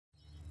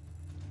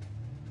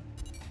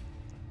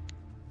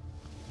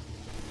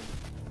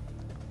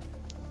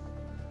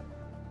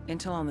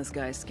Intel on this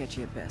guy is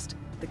sketchy at best.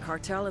 The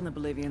cartel and the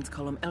Bolivians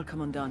call him El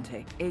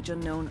Commendante. Age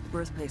unknown,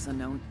 birthplace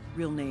unknown,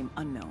 real name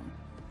unknown.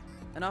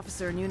 An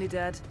officer in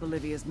Unidad,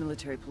 Bolivia's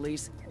military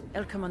police,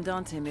 El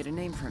Commendante made a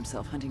name for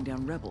himself hunting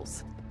down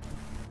rebels.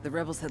 The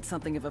rebels had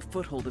something of a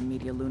foothold in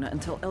Media Luna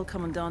until El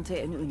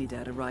Commendante and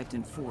Unidad arrived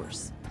in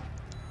force.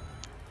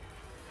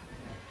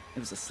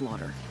 It was a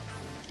slaughter.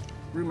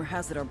 Rumor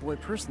has it our boy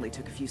personally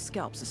took a few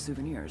scalps as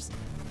souvenirs.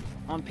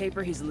 On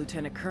paper, he's a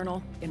lieutenant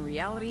colonel. In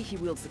reality, he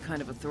wields the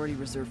kind of authority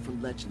reserved for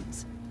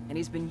legends. And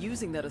he's been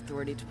using that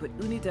authority to put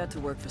Unidad to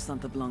work for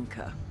Santa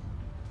Blanca.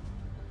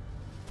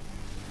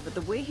 But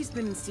the way he's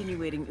been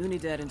insinuating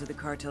Unidad into the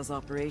cartel's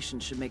operation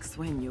should make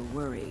Sueño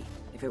worry.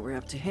 If it were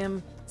up to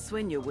him,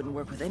 Sueño wouldn't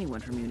work with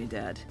anyone from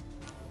Unidad.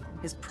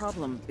 His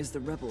problem is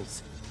the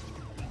rebels.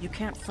 You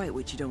can't fight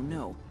what you don't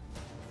know.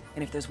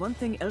 And if there's one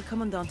thing El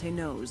Commendante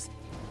knows,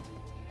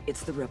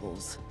 it's the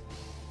rebels.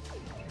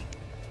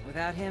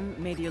 Without him,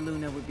 Media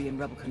Luna would be in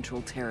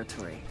rebel-controlled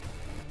territory.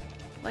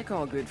 Like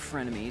all good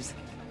frenemies,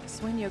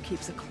 Sueño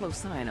keeps a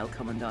close eye on El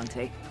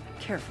Commendante,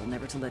 careful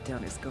never to let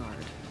down his guard.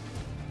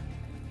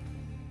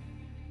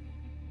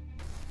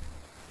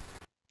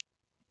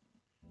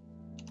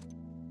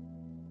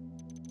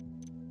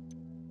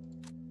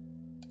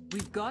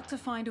 We've got to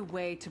find a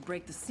way to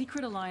break the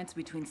secret alliance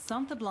between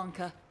Santa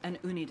Blanca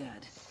and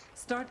Unidad.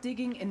 Start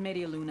digging in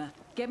Media Luna.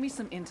 Get me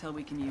some intel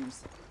we can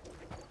use.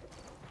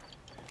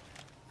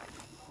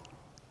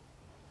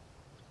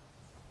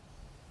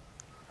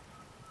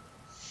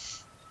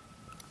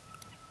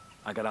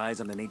 I got eyes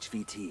on an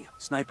HVT.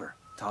 Sniper,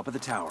 top of the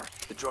tower.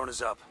 The drone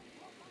is up.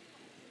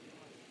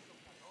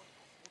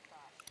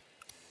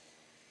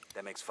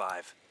 That makes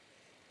 5.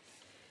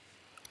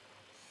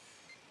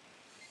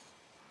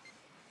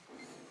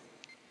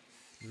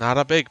 Not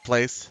a big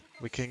place.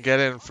 We can get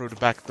in through the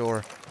back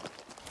door.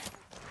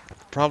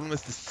 The problem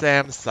is the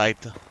SAM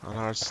site on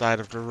our side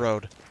of the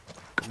road.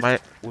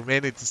 We may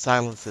need to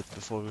silence it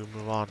before we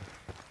move on.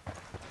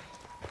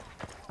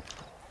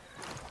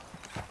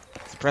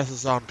 Suppress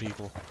us on,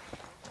 people.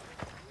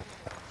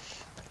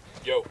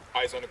 Yo,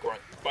 eyes on the grunt.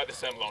 By the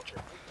SAM launcher.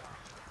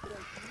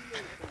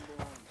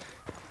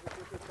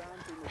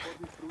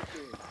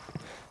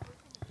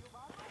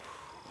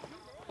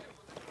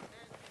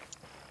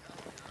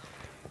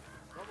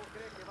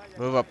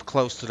 Move up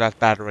close to that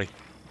battery.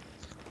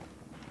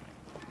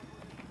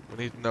 We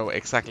need to know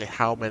exactly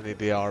how many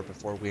they are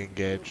before we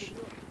engage.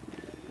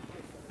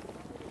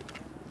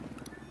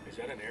 Is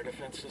that an air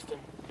defense system?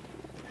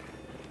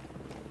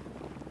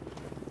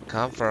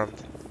 Confirmed.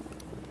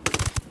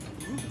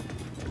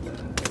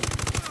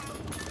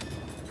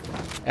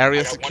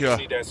 Area secure.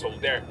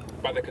 There,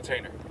 by the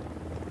container.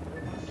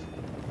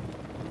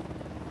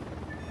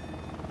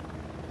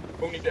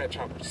 Who need that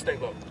chopper? Stay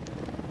low.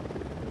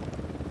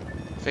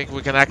 Think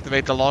we can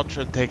activate the launcher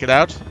and take it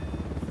out?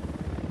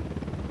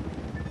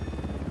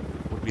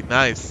 Would be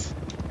nice.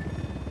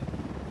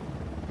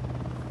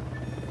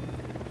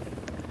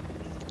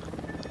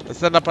 Let's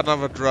send up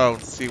another drone,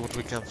 see what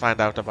we can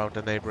find out about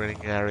the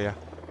neighboring area.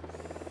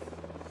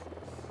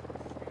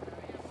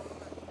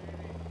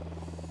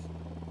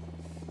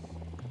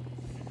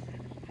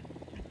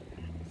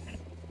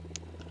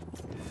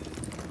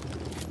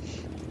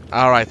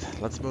 Alright,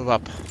 let's move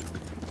up.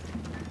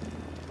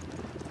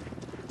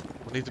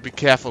 We need to be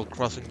careful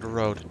crossing the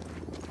road.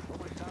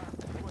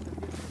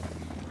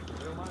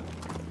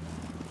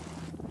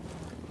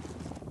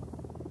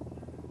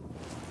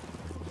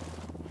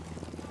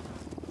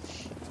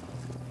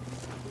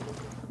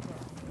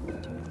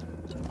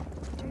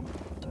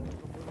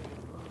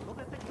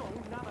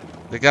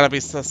 They gotta be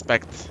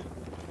suspect.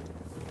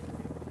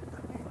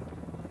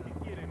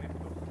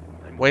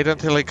 Wait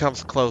until he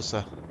comes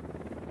closer.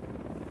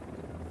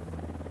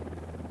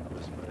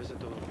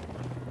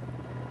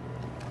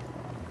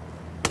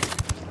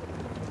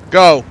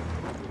 Go!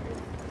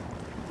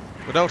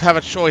 We don't have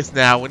a choice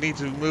now. We need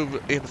to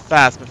move in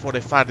fast before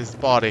they find his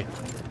body.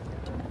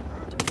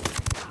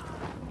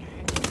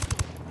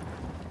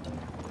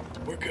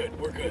 We're good,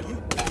 we're good.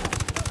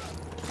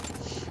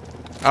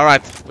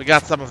 Alright, we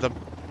got some of them.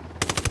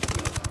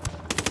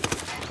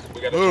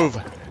 We gotta move!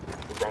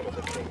 We're out of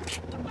the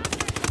cage.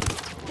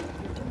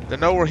 They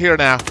know we're here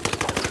now.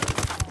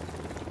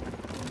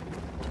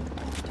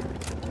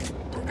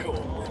 We're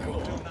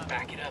cool.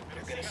 Back it up,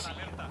 they're gonna see you.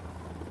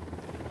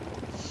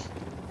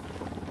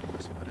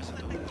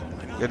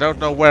 They don't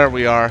know where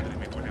we are.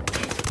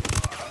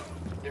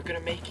 They're gonna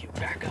make you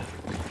back up.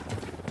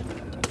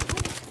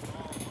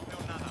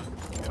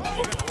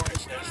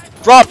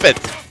 Drop it!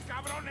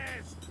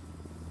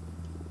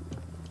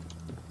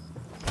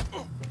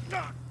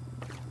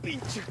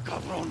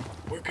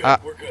 We're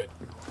good, we're good.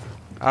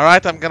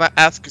 Alright, I'm gonna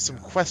ask you some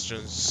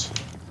questions.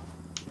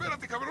 They're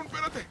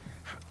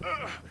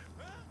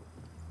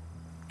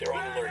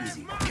on alert.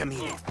 Easy. Come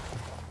here.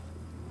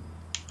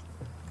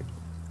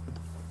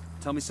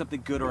 Tell me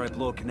something good or I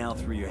blow a canal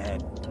through your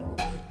head.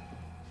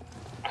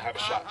 I have a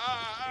shot.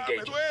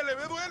 Engage.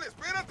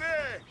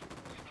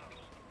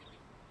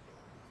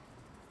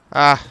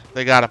 Ah,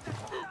 they got him.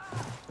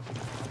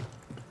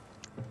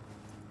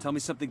 Tell me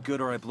something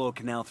good or I blow a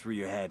canal through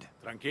your head.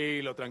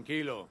 Tranquilo,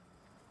 tranquilo.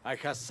 I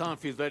have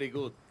something very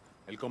good.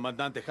 El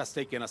Commendante has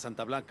taken a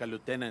Santa Blanca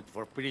lieutenant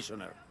for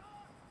prisoner.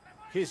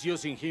 He's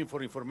using him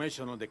for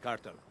information on the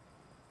cartel.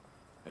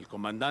 El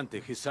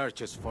Commendante, he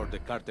searches for the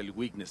cartel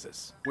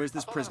weaknesses. Where's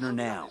this prisoner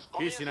now?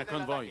 He's in a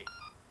convoy,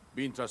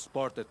 being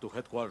transported to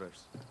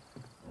headquarters.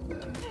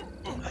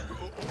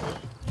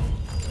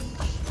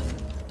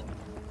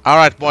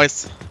 Alright,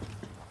 boys.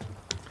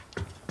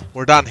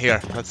 We're done here.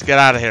 Let's get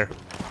out of here.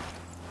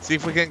 See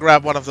if we can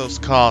grab one of those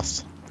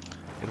costs.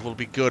 It will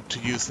be good to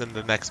use in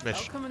the next El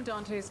mission.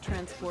 Commendante is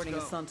transporting a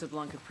Santa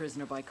Blanca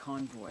prisoner by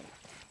convoy.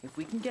 If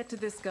we can get to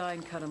this guy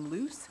and cut him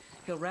loose,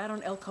 he'll rat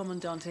on El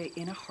Commendante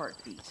in a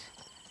heartbeat.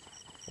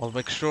 We'll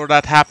make sure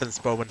that happens,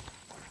 Bowman.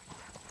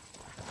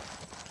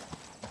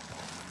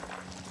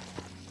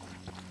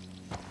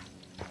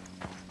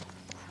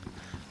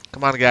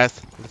 Come on,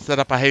 guys. Let's set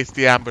up a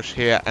hasty ambush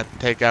here and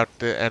take out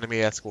the enemy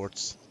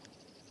escorts.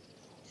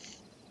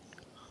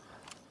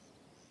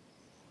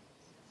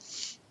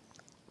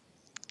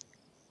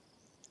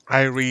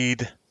 I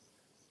read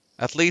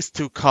at least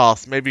 2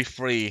 costs, maybe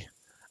 3.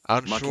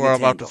 Unsure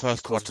about the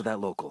first one. Close to that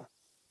local.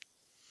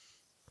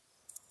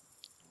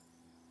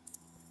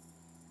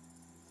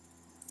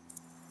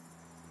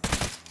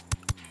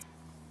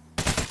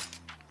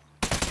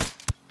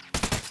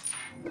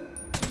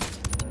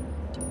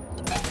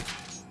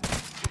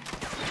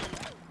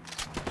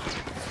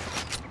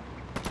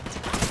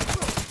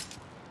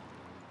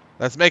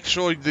 Let's make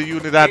sure the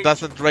unidad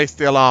doesn't raise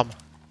the alarm.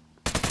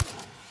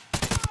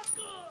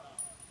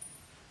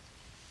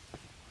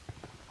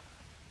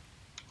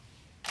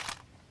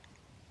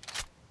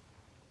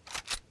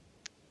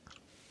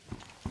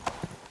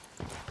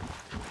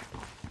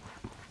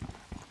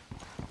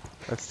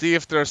 Let's see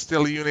if there's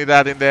still a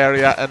unidad in the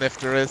area, and if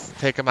there is,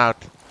 take them out.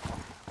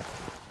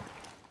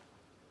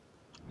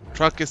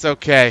 Truck is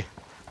okay.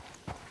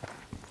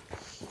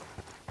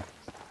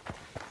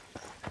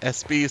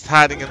 SB is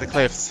hiding in the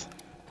cliffs.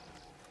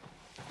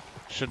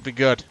 Should be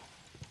good.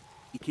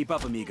 You keep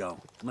up, amigo.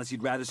 Unless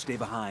you'd rather stay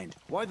behind.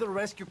 Why the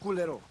rescue,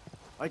 culero?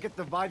 I get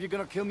the vibe you're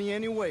gonna kill me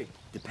anyway.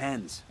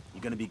 Depends. You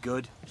gonna be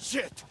good?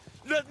 Shit!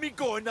 Let me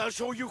go and I'll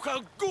show you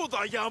how good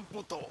I am,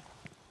 puto!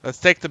 Let's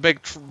take the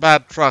big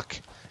bad truck.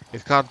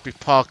 It can't be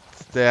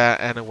parked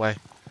there anyway.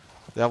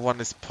 That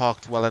one is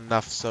parked well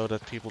enough so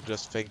that people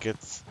just think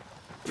it's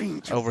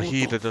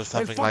overheated or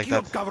something like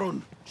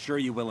that. Sure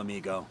you will,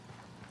 amigo.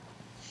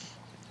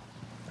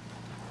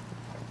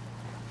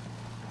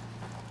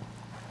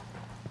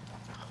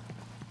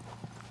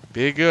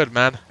 Be good,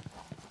 man.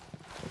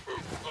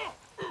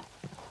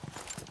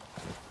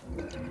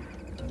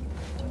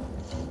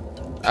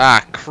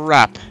 Ah,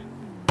 crap.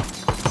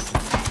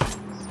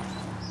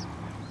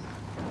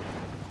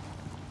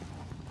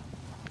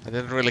 I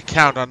didn't really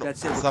count on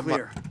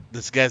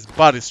this guy's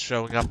bodies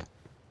showing up.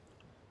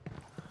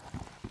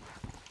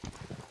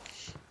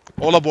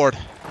 All aboard.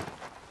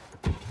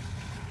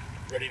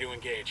 Ready to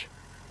engage.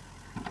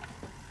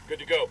 Good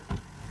to go.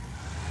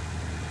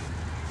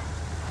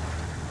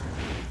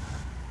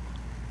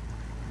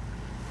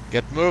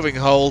 Get moving,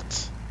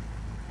 Holt.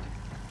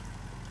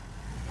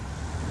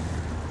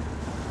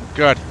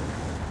 Good.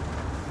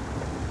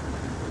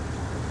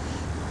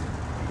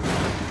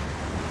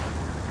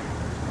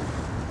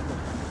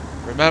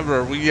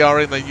 Remember, we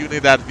are in a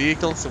Unidad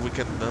vehicle, so we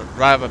can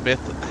drive a bit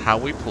how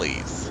we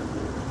please.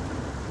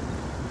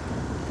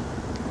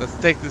 Let's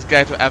take this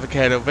guy to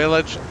Avocado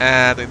Village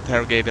and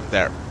interrogate him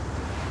there.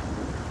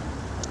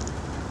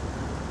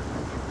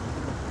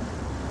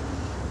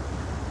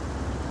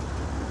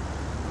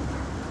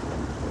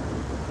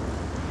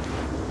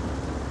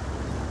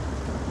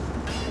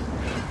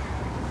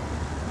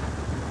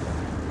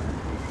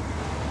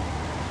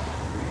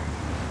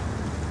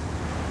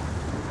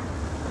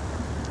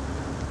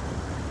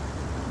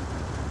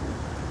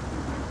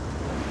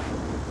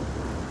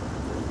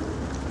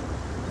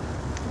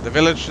 The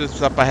village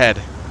is up ahead,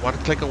 1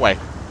 click away.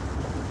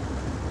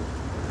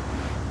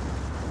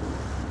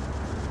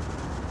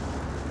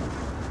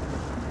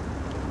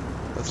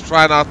 Let's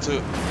try not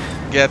to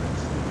get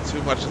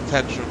too much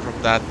attention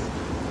from that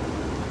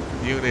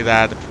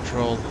Unidad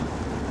patrol.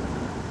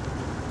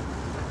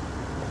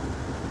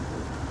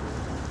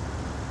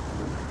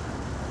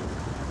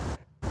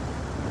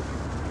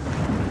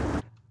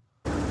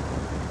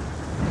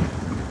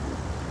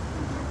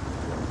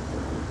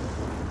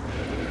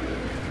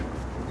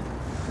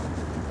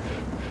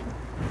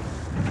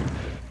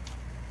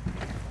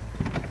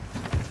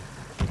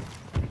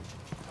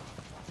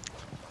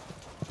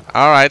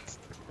 Alright,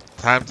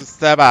 time to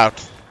step out.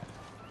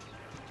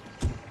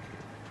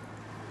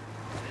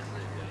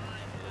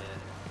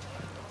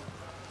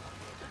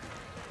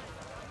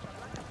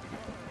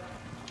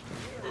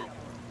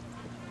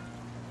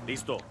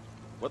 Listo.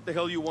 What the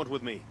hell you want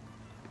with me?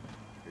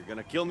 You're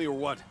gonna kill me or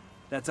what?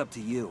 That's up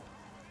to you.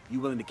 You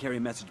willing to carry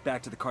a message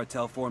back to the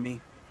cartel for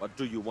me? What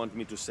do you want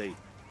me to say?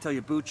 Tell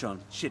your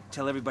buchon, shit,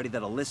 tell everybody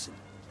that'll listen,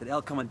 that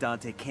El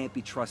Commendante can't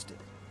be trusted.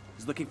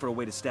 He's looking for a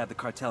way to stab the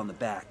cartel in the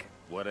back.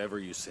 Whatever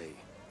you say.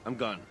 I'm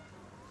gone.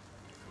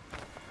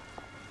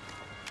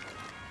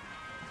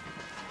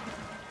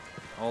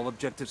 All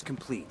objectives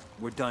complete.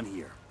 We're done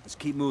here. Let's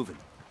keep moving.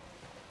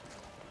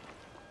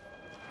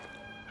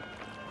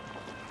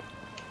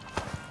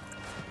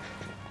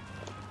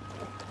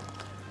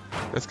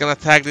 Let's gonna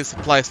tag these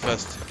supplies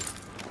first.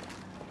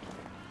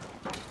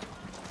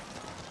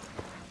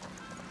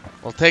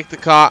 We'll take the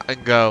car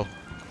and go.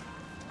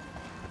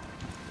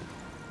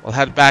 We'll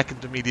head back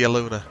into Media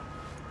Luna.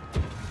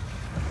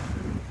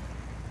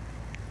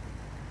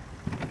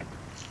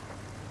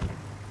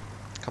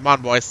 Come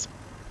on, boys.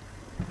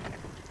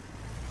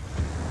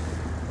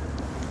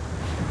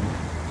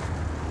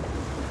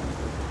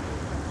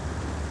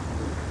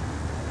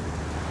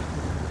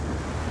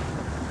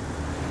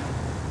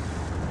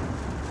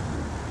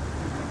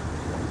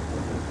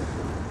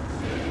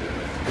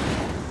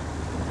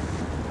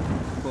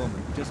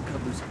 Bowman, just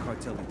cut loose a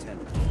cartel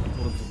lieutenant.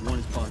 Told him to warn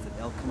his boss that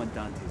El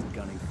Commendante is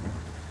gunning for him.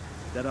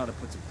 That ought to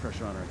put some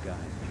pressure on our guy,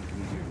 make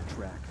him easier to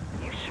track.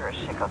 You sure as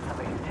shit got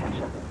somebody's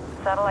attention.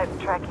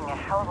 Satellite's tracking a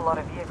hell of a lot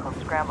of vehicles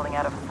scrambling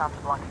out of a Santa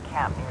Blanca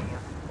camp near you.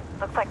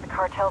 Looks like the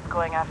cartel's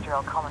going after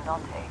El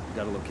Commendante.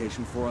 Got a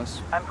location for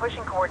us? I'm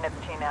pushing coordinates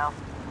to you now.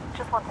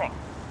 Just one thing.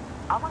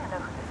 I want to know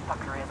who this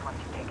fucker is once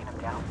you've taken him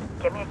down.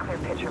 Get me a clear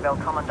picture of El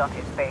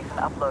Commandante's face and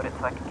upload it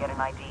so I can get an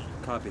ID.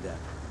 Copy that.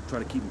 Try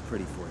to keep him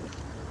pretty for you.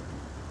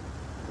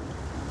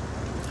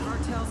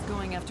 Cartel's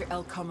going after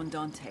El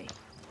Comandante.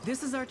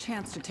 This is our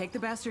chance to take the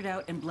bastard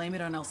out and blame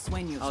it on El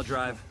Sueños. I'll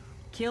drive.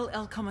 Kill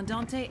El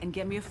Comandante and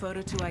get me a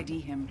photo to ID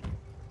him.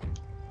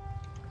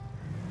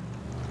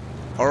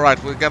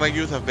 Alright, we're gonna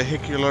use a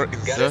vehicular Got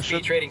insertion.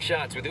 SP trading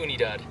shots with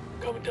Unidad.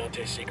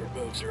 Commandante's secret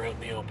moves are out in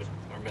the open.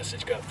 Our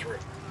message got through.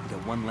 We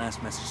got one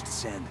last message to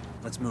send.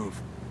 Let's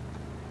move.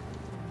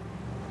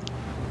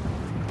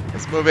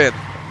 Let's move in.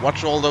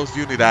 Watch all those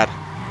Unidad.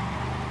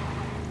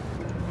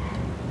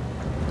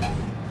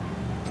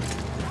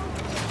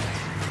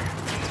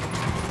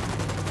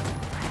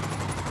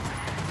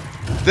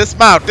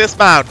 Dismount!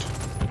 Dismount!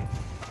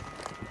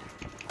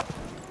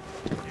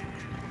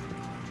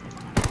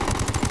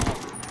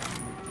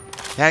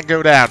 Can't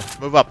go down.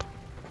 Move up.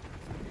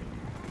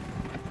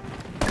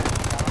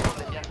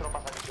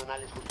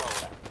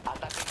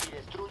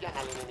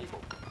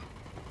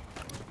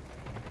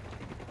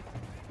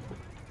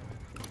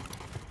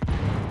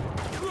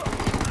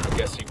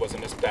 Guess he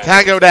wasn't as bad.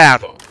 Can't go down.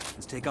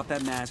 Let's take off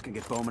that mask and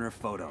get Bowman her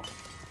photo.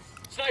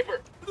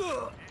 Sniper!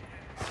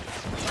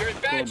 You're in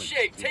bad Bowman,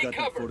 shape. you Take got that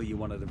cover. photo you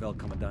wanted of El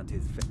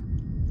Commandante's face.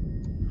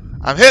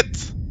 I'm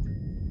hit!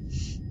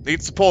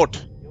 Need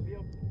support.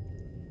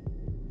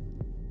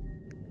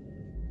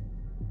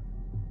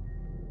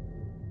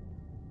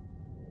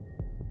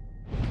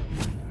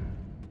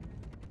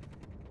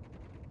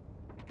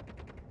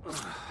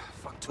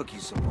 Fuck took you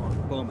so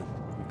long. Bowman,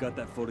 we've got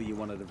that photo you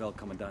wanted of El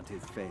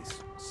Commandante's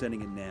face.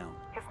 Sending it now.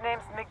 His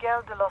name's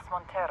Miguel de los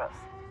Monteros.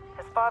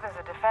 His father's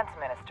a defense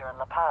minister in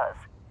La Paz.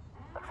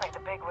 Looks like the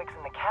bigwigs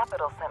in the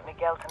capital sent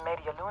Miguel to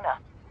Media Luna.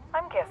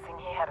 I'm guessing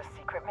he had a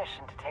secret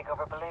mission to take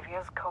over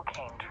Bolivia's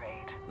cocaine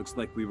trade. Looks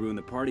like we ruined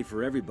the party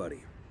for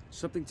everybody.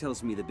 Something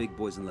tells me the big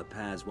boys in La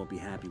Paz won't be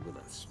happy with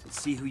us.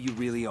 Let's see who you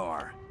really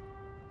are.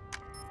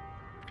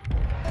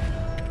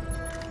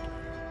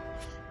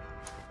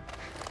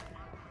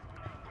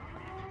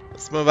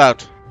 Let's move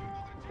out.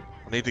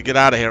 I need to get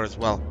out of here as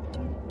well.